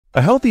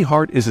A healthy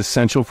heart is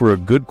essential for a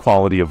good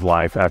quality of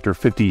life after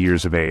 50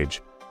 years of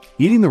age.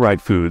 Eating the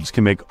right foods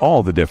can make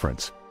all the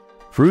difference.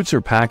 Fruits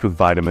are packed with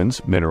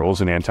vitamins,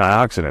 minerals, and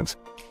antioxidants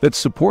that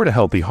support a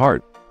healthy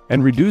heart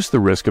and reduce the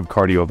risk of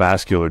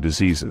cardiovascular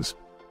diseases.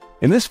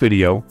 In this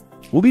video,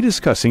 we'll be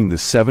discussing the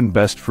 7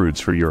 best fruits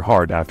for your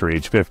heart after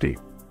age 50.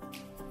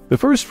 The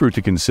first fruit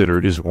to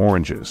consider is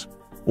oranges.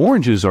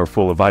 Oranges are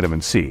full of vitamin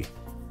C,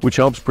 which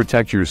helps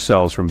protect your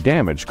cells from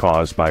damage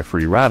caused by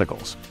free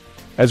radicals,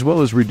 as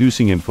well as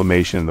reducing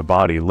inflammation in the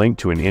body linked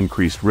to an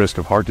increased risk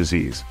of heart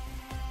disease.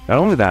 Not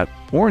only that,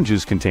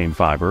 oranges contain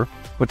fiber,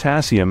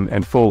 potassium,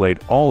 and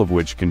folate, all of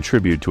which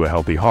contribute to a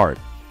healthy heart.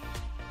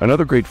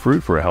 Another great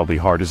fruit for a healthy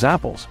heart is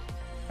apples.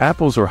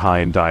 Apples are high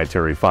in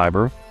dietary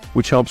fiber,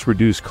 which helps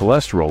reduce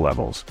cholesterol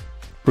levels,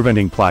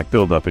 preventing plaque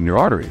buildup in your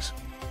arteries.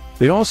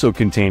 They also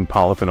contain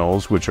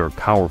polyphenols, which are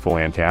powerful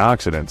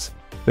antioxidants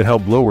that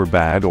help lower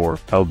bad or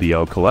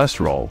LDL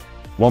cholesterol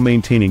while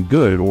maintaining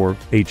good or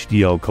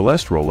HDL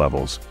cholesterol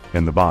levels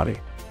in the body.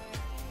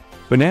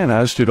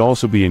 Bananas should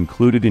also be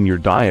included in your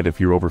diet if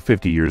you're over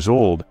 50 years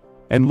old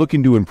and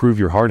looking to improve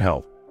your heart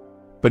health.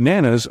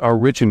 Bananas are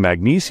rich in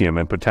magnesium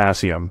and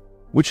potassium,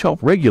 which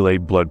help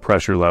regulate blood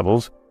pressure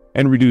levels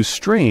and reduce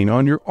strain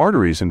on your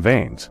arteries and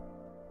veins.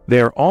 They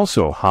are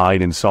also high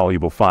in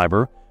insoluble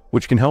fiber,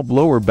 which can help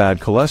lower bad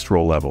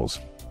cholesterol levels,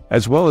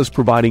 as well as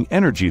providing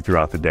energy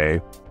throughout the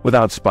day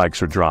without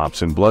spikes or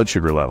drops in blood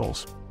sugar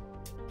levels.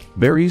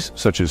 Berries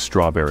such as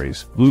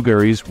strawberries,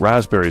 blueberries,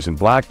 raspberries, and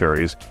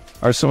blackberries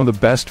are some of the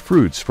best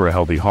fruits for a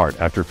healthy heart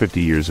after 50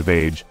 years of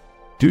age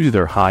due to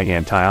their high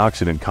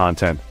antioxidant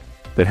content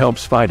that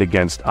helps fight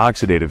against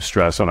oxidative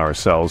stress on our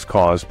cells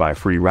caused by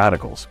free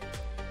radicals.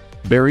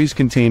 Berries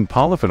contain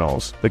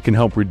polyphenols that can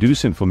help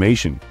reduce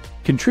inflammation,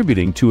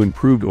 contributing to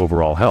improved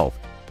overall health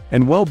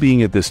and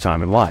well-being at this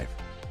time in life.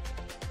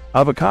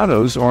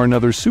 Avocados are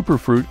another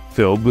superfruit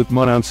filled with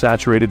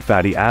monounsaturated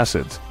fatty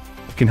acids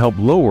that can help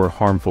lower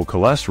harmful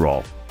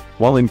cholesterol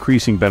while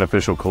increasing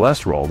beneficial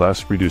cholesterol,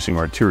 thus reducing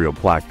arterial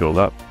plaque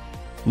buildup,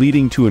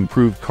 leading to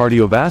improved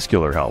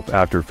cardiovascular health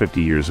after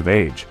 50 years of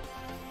age.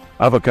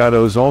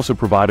 Avocados also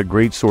provide a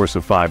great source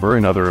of fiber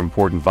and other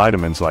important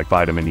vitamins like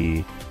vitamin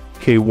E,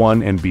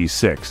 K1, and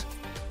B6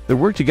 that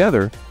work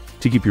together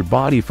to keep your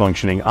body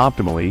functioning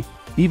optimally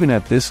even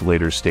at this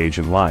later stage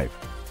in life.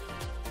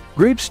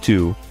 Grapes,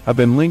 too, have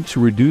been linked to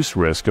reduced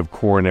risk of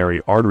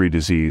coronary artery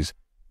disease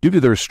due to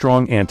their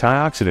strong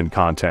antioxidant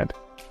content,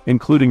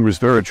 including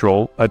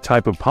resveratrol, a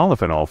type of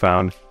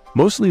polyphenol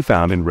mostly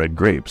found in red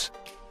grapes,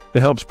 that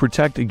helps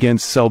protect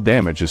against cell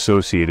damage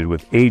associated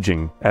with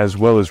aging as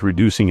well as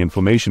reducing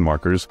inflammation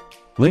markers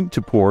linked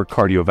to poor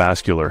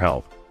cardiovascular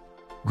health.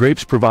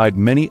 Grapes provide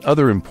many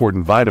other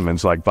important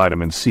vitamins like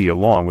vitamin C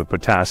along with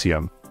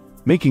potassium,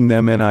 making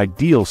them an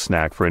ideal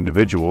snack for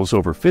individuals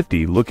over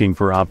 50 looking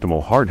for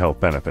optimal heart health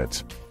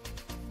benefits.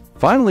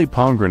 Finally,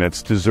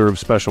 pomegranates deserve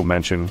special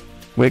mention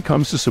when it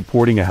comes to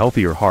supporting a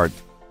healthier heart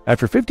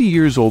after 50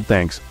 years old,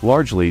 thanks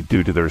largely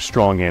due to their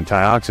strong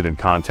antioxidant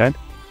content,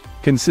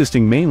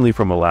 consisting mainly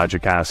from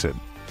ellagic acid,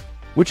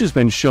 which has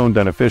been shown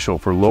beneficial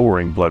for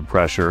lowering blood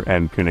pressure,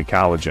 and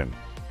quinachalidin,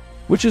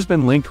 which has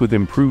been linked with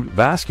improved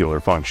vascular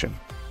function.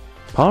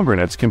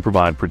 Pomegranates can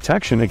provide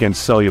protection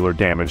against cellular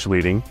damage,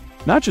 leading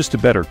not just to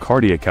better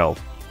cardiac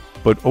health,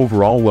 but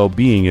overall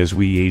well-being as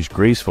we age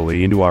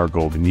gracefully into our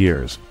golden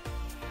years.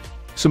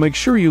 So make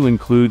sure you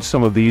include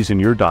some of these in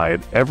your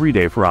diet every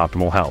day for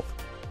optimal health.